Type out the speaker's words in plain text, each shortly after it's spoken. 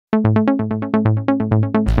We're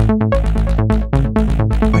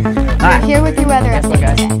here with your weather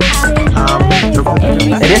update.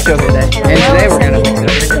 It is Joker Day, and today we're going to mix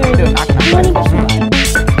it up. Do a knock knock.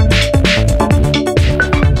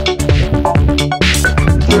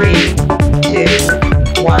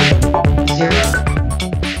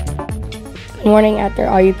 Good morning out there,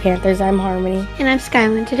 all you Panthers. I'm Harmony. And I'm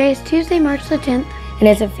Skylin. Today is Tuesday, March the 10th. And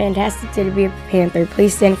it's a fantastic day to be a Panther.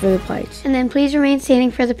 Please stand for the pledge. And then please remain standing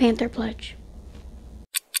for the Panther Pledge.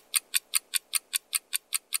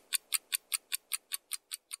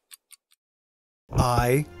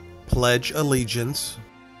 I pledge allegiance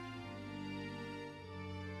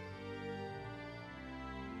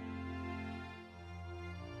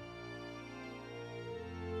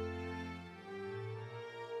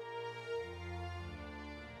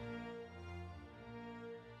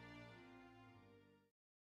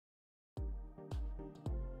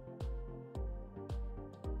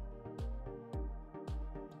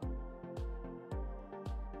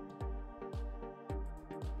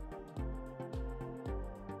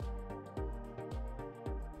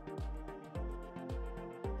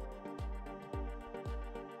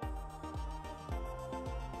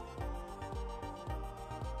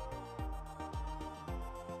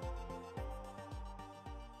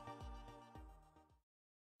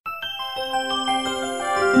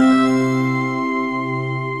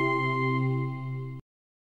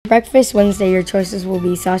Breakfast Wednesday, your choices will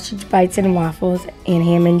be sausage bites and waffles and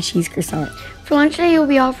ham and cheese croissant. For lunch today, you'll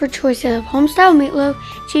be offered choices of home-style meatloaf,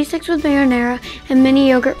 cheese sticks with marinara, and mini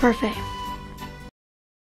yogurt parfait.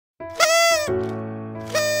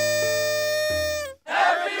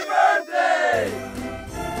 Happy birthday!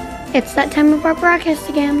 It's that time of our broadcast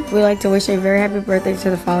again. We'd like to wish a very happy birthday to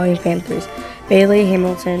the following Panthers: Bailey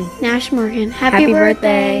Hamilton, Nash Morgan, happy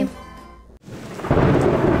birthday.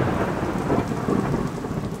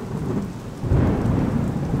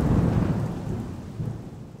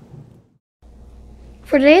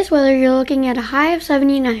 For today's weather, you're looking at a high of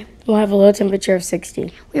 79. We'll have a low temperature of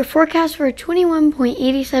 60. We are forecast for a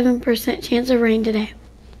 21.87% chance of rain today.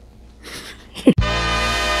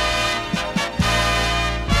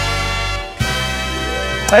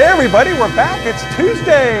 Hey everybody, we're back. It's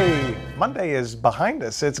Tuesday. Monday is behind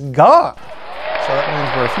us. It's gone. So that means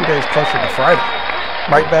we're a few days closer to Friday.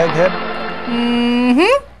 Right, Baghead?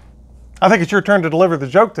 Mm-hmm. I think it's your turn to deliver the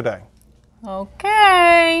joke today.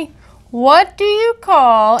 Okay. What do you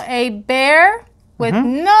call a bear with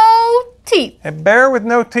no teeth? A bear with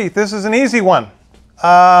no teeth. This is an easy one.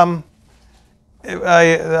 A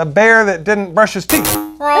bear that didn't brush his teeth.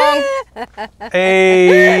 Wrong.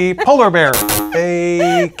 A polar bear.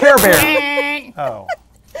 A Care Bear. Oh.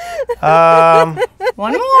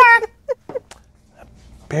 One more.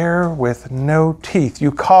 Bear with no teeth.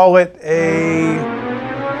 You call it a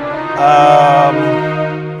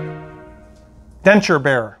denture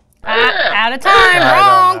bear. Out of time. I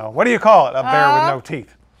Wrong. don't know. What do you call it? A bear with no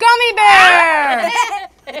teeth. Gummy bear.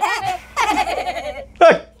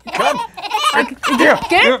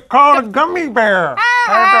 You call it a gummy bear.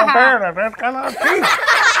 That's a bear that's got no teeth.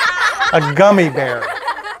 A gummy bear.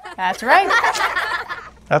 That's right.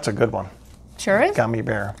 That's a good one. Sure is. Gummy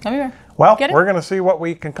bear. Gummy bear. Well, Get it? we're going to see what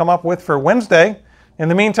we can come up with for Wednesday. In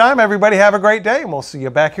the meantime, everybody have a great day, and we'll see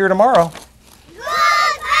you back here tomorrow.